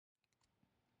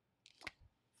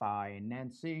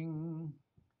financing.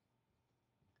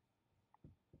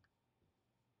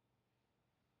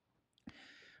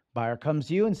 Buyer comes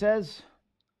to you and says,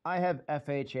 I have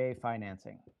FHA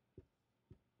financing.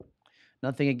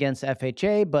 Nothing against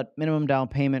FHA, but minimum down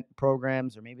payment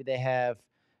programs, or maybe they have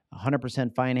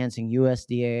 100% financing,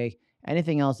 USDA,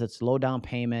 anything else that's low down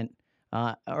payment,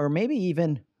 or maybe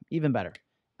even better,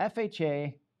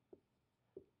 FHA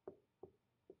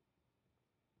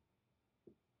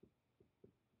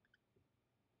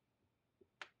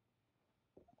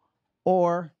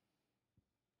or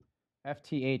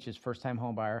FTH is first time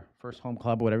home buyer, first home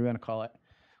club, whatever you want to call it,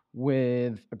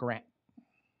 with a grant.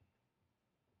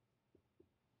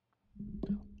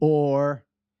 Or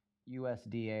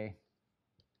USDA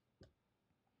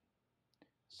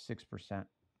 6%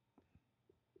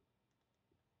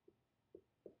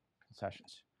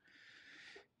 concessions.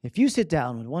 If you sit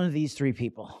down with one of these three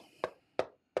people,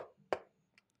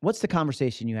 what's the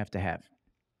conversation you have to have?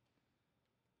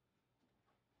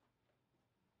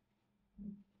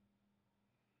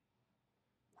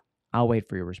 I'll wait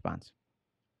for your response.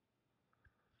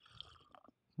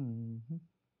 Mm-hmm.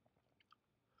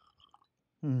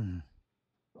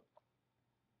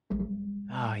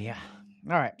 Oh, yeah.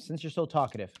 All right. Since you're so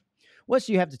talkative, what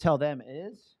you have to tell them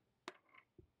is,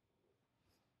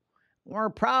 we're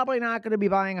probably not going to be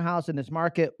buying a house in this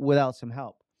market without some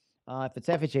help. If it's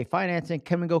FHA financing,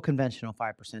 can we go conventional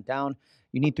 5% down?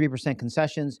 You need 3%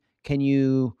 concessions. Can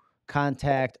you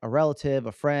contact a relative,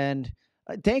 a friend?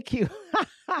 Thank you.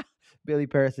 Billy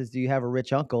Paris says, do you have a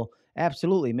rich uncle?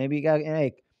 Absolutely. Maybe you got,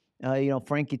 hey,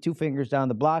 Frankie Two Fingers down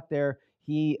the block there.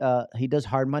 He does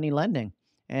hard money lending.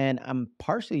 And I'm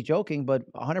partially joking, but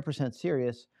 100%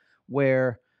 serious,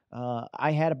 where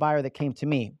I had a buyer that came to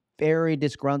me, very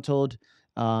disgruntled,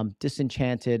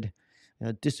 disenchanted,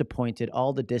 disappointed,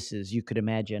 all the disses you could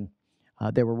imagine.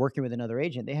 They were working with another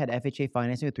agent. They had FHA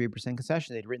financing with 3%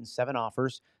 concession. They'd written 7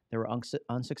 offers. They were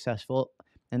unsuccessful.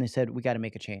 And they said, we got to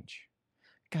make a change.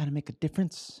 Got to make a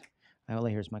difference. All I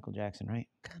hear is Michael Jackson, right?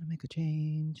 Got to make a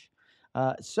change.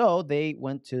 So they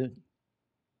went to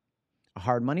a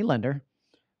hard money lender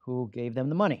who gave them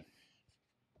the money.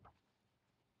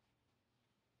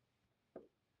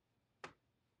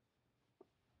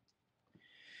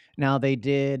 Now they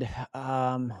did,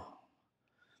 every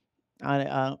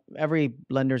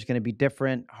lender is going to be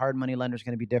different. Hard money lender is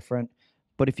going to be different.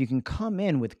 But if you can come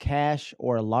in with cash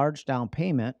or a large down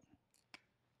payment,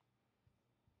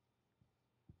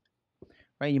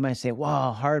 right? You might say,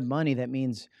 wow, hard money, that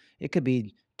means it could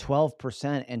be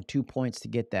 12% and 2 points to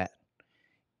get that.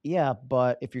 Yeah,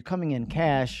 but if you're coming in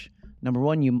cash, number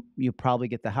one, you probably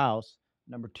get the house.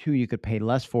 Number two, you could pay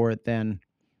less for it than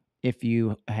if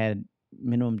you had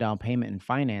minimum down payment and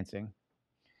financing.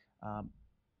 And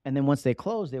then once they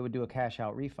close, they would do a cash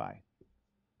out refi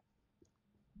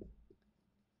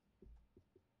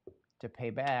to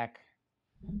pay back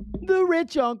the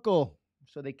rich uncle.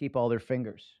 So they keep all their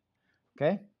fingers.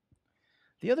 Okay.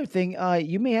 The other thing,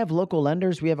 you may have local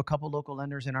lenders. We have a couple local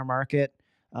lenders in our market,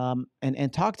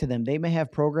 and talk to them. They may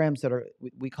have programs that are,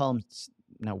 we call them,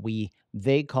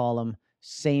 they call them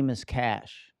same as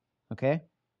cash. Okay.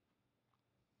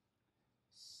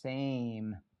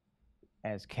 Same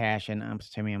as cash. And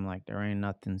I'm like, there ain't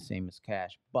nothing same as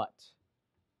cash, but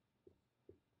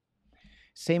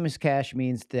same as cash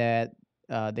means that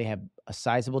they have a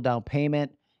sizable down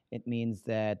payment. It means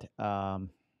that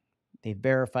they've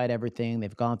verified everything.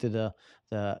 They've gone through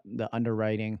the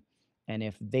underwriting. And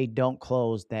if they don't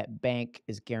close, that bank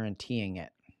is guaranteeing it.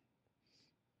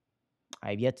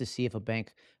 I've yet to see if a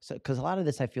bank, because a lot of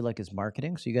this I feel like is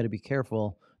marketing. So you got to be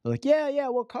careful. They're like, yeah,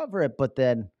 we'll cover it. But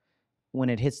then when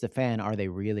it hits the fan, are they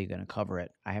really going to cover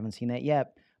it? I haven't seen that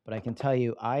yet. But I can tell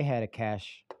you, I had a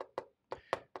cash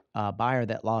buyer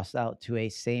that lost out to a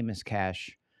same as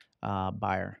cash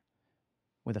buyer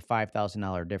with a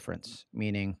 $5,000 difference,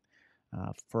 meaning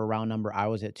for a round number, I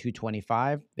was at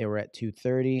 225. They were at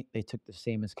 230. They took the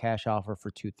same as cash offer for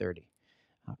 230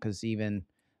 because even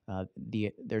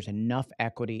there's enough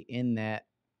equity in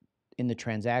the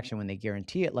transaction when they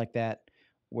guarantee it like that,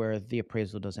 where the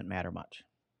appraisal doesn't matter much.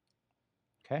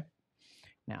 Okay.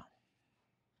 Now,